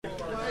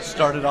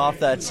Started off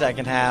that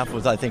second half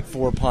with, I think,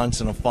 4 punts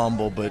and a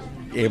fumble, but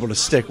able to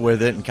stick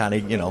with it and kind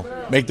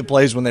of, make the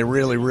plays when they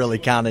really, really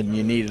counted and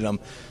you needed them.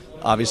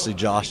 Obviously,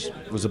 Josh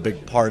was a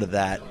big part of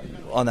that.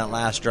 On that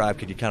last drive,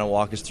 could you kind of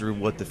walk us through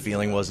what the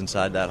feeling was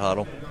inside that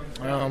huddle?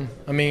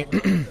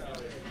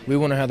 We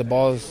want to have the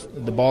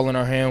ball in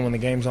our hand when the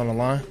game's on the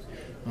line.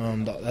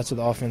 That's what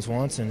the offense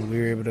wants, and we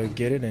were able to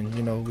get it,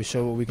 and, we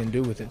show what we can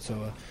do with it.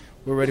 So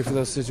we're ready for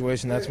those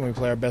situations. That's when we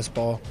play our best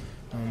ball.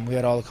 We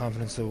had all the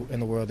confidence in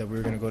the world that we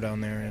were going to go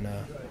down there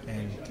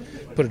and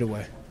put it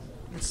away.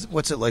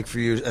 What's it like for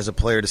you as a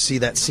player to see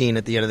that scene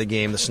at the end of the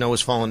game? The snow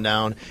is falling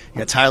down. You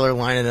got Tyler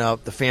lining it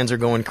up. The fans are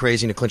going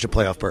crazy to clinch a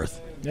playoff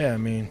berth. Yeah,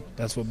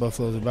 that's what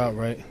Buffalo's about,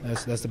 right?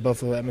 That's the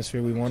Buffalo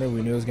atmosphere we wanted.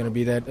 We knew it was going to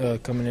be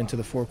that coming into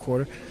the fourth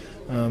quarter.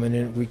 And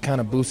then we kind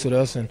of boosted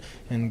us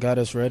and got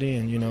us ready,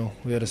 and,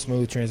 we had a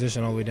smooth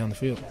transition all the way down the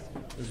field.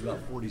 There's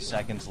about 40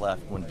 seconds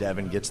left when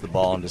Devin gets the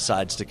ball and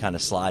decides to kind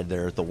of slide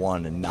there at the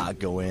one and not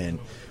go in.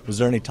 Was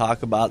there any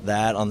talk about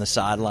that on the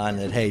sideline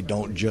that, hey,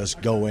 don't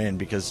just go in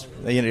because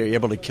you're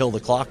able to kill the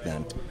clock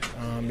then?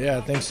 Yeah,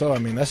 I think so.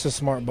 That's a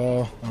smart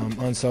ball,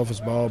 unselfish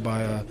ball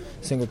by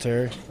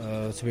Singletary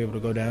to be able to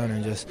go down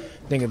and just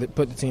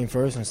put the team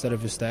first instead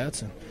of his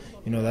stats. And,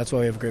 that's why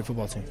we have a great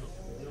football team.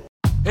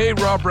 Hey,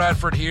 Rob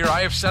Bradford here. I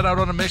have set out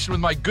on a mission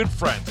with my good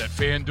friends at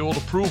FanDuel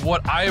to prove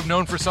what I have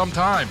known for some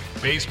time.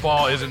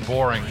 Baseball isn't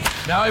boring.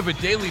 Now I have a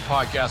daily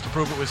podcast to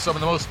prove it with some of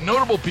the most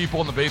notable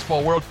people in the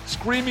baseball world,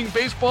 screaming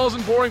baseball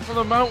isn't boring from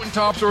the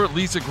mountaintops, or at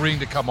least agreeing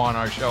to come on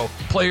our show.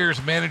 Players,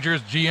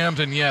 managers, GMs,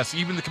 and yes,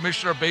 even the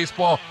commissioner of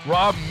baseball,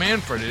 Rob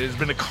Manfred. It has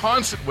been a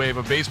constant wave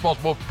of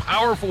baseball's most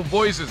powerful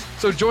voices.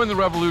 So join the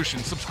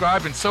revolution.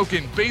 Subscribe and soak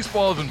in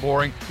Baseball Isn't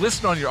Boring.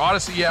 Listen on your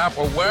Odyssey app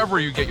or wherever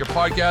you get your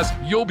podcasts.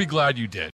 You'll be glad you did.